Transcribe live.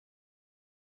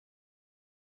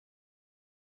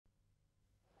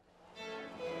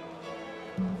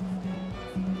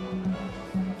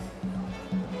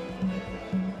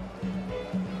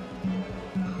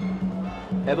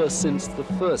Ever since the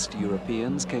first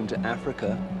Europeans came to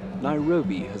Africa,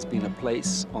 Nairobi has been a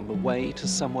place on the way to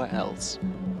somewhere else,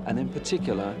 and in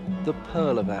particular, the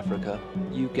Pearl of Africa,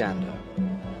 Uganda.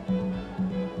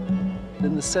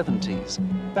 In the 70s,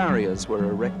 barriers were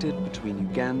erected between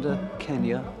Uganda,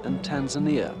 Kenya, and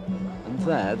Tanzania, and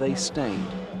there they stayed,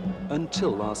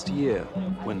 until last year,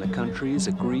 when the countries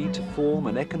agreed to form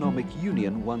an economic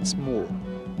union once more,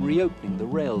 reopening the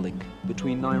rail link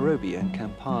between Nairobi and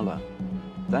Kampala.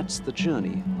 That's the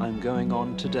journey I'm going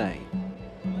on today.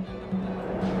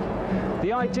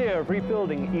 The idea of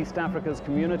rebuilding East Africa's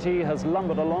community has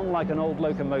lumbered along like an old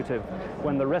locomotive.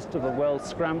 When the rest of the world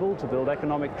scrambled to build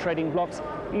economic trading blocks,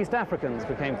 East Africans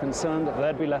became concerned that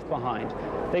they'd be left behind.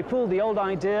 They pulled the old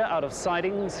idea out of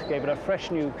sidings, gave it a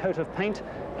fresh new coat of paint,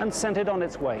 and sent it on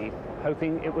its way,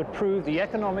 hoping it would prove the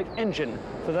economic engine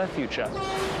for their future.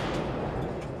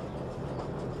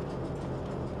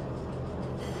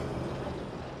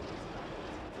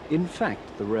 In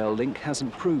fact, the rail link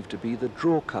hasn't proved to be the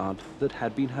drawcard that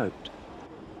had been hoped.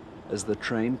 As the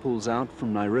train pulls out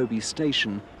from Nairobi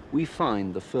station, we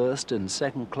find the first and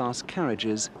second class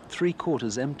carriages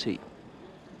 3/4 empty.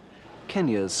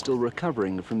 Kenya is still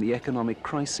recovering from the economic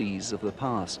crises of the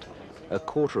past. A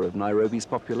quarter of Nairobi's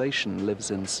population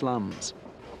lives in slums.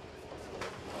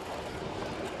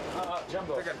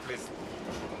 Jumbo. Second, please.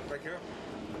 Thank you.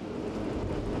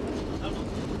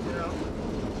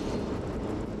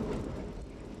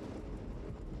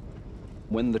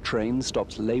 When the train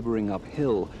stops laboring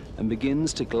uphill and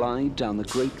begins to glide down the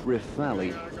Great Rift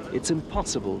Valley, it's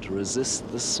impossible to resist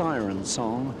the siren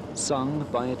song sung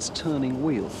by its turning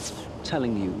wheels,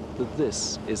 telling you that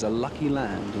this is a lucky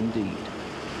land indeed.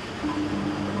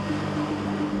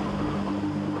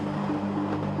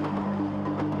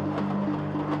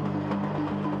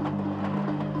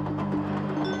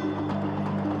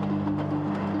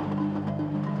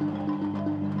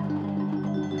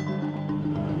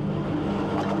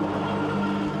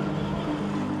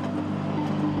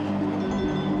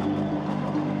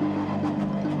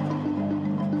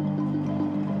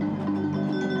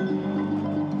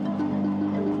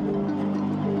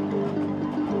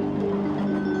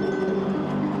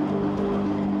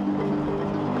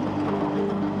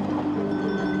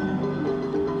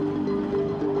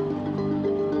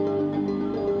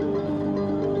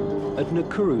 At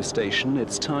Nakuru station,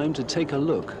 it's time to take a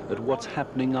look at what's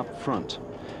happening up front.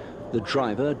 The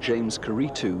driver, James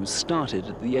Karitu, started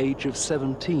at the age of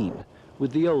 17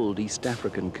 with the old East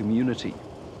African community.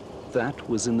 That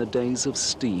was in the days of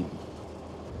steam.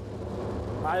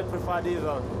 I prefer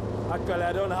diesel. Actually,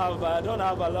 I don't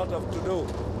have a lot of to do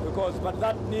but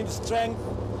that needs strength.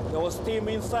 There was steam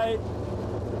inside.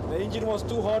 The engine was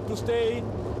too hot to stay in,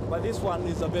 but this one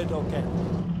is a bit okay.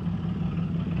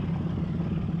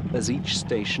 As each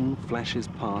station flashes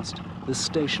past, the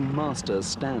station master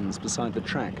stands beside the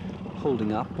track,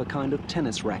 holding up a kind of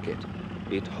tennis racket.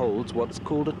 It holds what's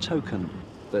called a token.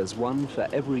 There's one for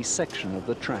every section of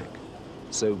the track.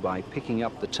 So by picking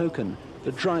up the token,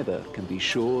 the driver can be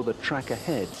sure the track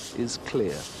ahead is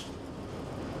clear.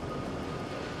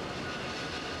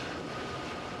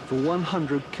 For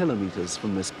 100 kilometers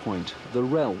from this point, the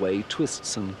railway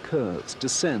twists and curves,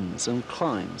 descends and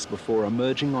climbs before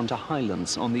emerging onto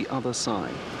highlands on the other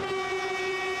side.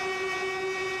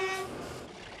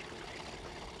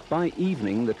 By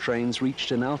evening, the trains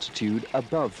reached an altitude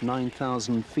above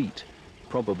 9,000 feet,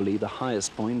 probably the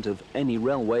highest point of any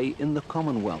railway in the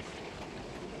Commonwealth.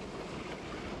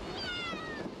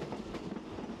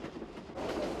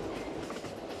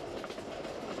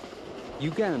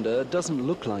 Uganda doesn't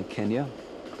look like Kenya,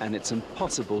 and it's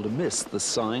impossible to miss the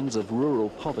signs of rural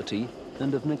poverty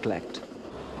and of neglect.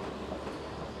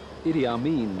 Idi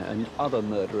Amin and other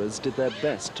murderers did their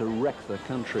best to wreck the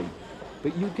country,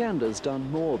 but Uganda's done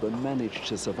more than manage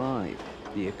to survive.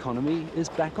 The economy is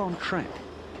back on track,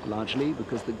 largely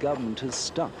because the government has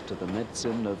stuck to the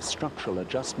medicine of structural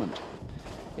adjustment.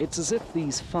 It's as if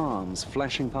these farms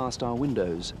flashing past our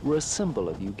windows were a symbol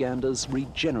of Uganda's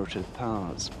regenerative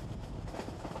powers.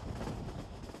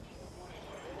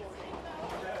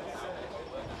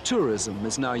 Tourism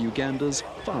is now Uganda's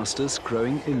fastest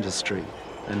growing industry,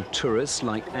 and tourists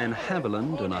like Anne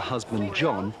Haviland and her husband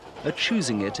John are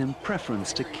choosing it in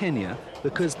preference to Kenya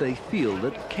because they feel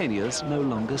that Kenya's no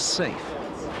longer safe.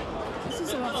 This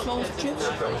is our fourth trip?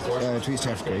 To East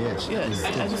Africa, yes. Yes,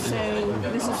 and so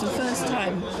this is the first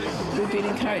time we've been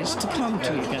encouraged to come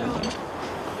to Uganda.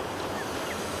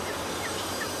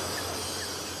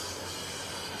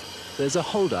 There's a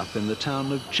hold-up in the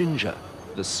town of Jinja,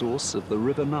 the source of the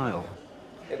River Nile.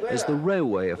 As the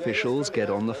railway officials get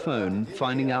on the phone,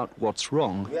 finding out what's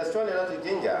wrong,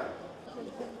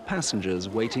 passengers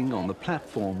waiting on the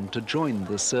platform to join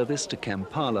the service to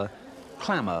Kampala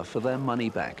clamour for their money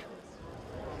back.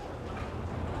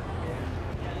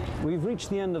 We've reached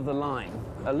the end of the line,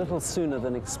 a little sooner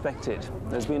than expected.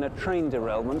 There's been a train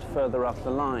derailment further up the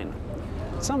line.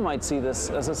 Some might see this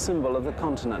as a symbol of the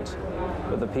continent,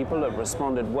 but the people have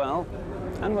responded well,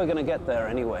 and we're going to get there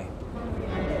anyway.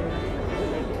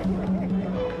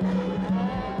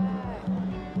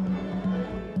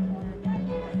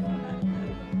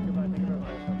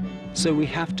 So we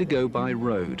have to go by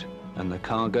road, and the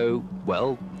cargo,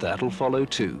 well, that'll follow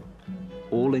too,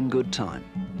 all in good time.